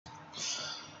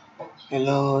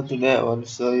Hello, today I want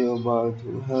to show you about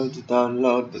how to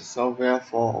download the software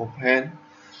for open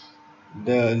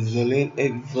the Zillion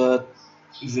invert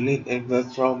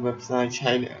from website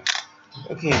China.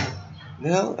 Okay,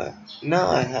 now I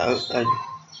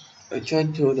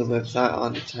joined to the website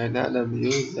on the China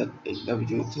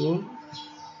WZW tool,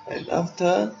 and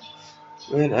after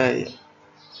when I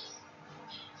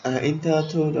enter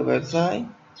to the website,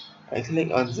 I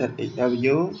click on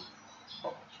ZW,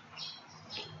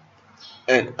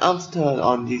 and after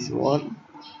on this one,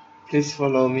 please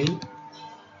follow me.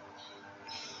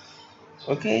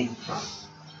 Okay.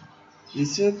 You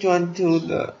should join to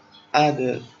the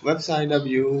other website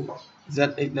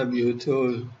www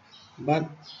tool but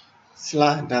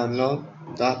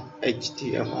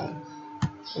 /download.html.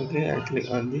 Okay, I click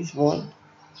on this one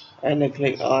and I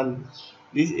click on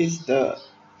this is the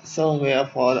software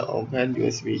for the open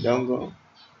USB dongle.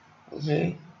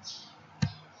 Okay,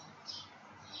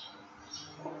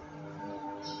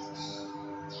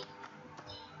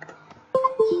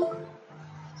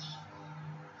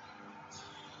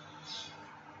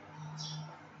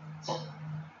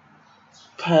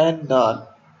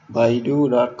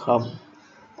 pan.baidu.com.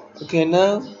 Okay,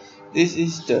 now this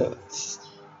is the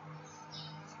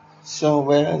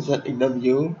software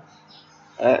ZW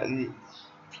and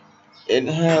it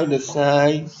has the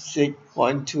size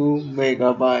 6.2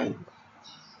 megabyte.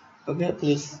 Okay,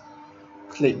 please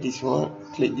click this one,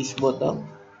 click this button,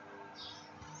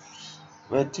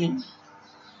 waiting.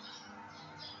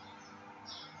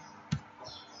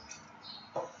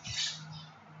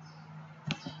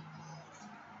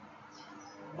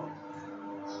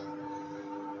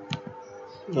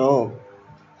 No,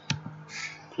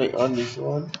 click on this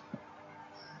one.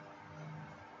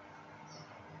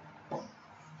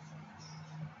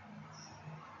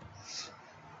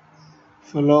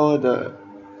 Follow the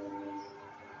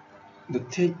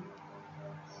tick.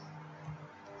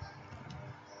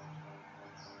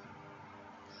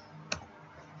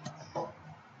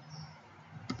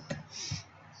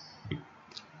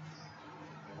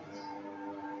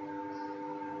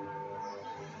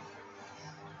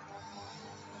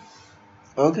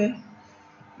 Okay,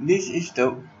 this is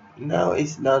the now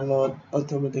it's download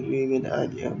automatically with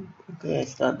IDM. Okay, I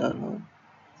start download.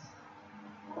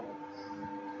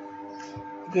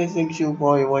 Okay, thank you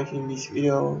for watching this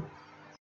video.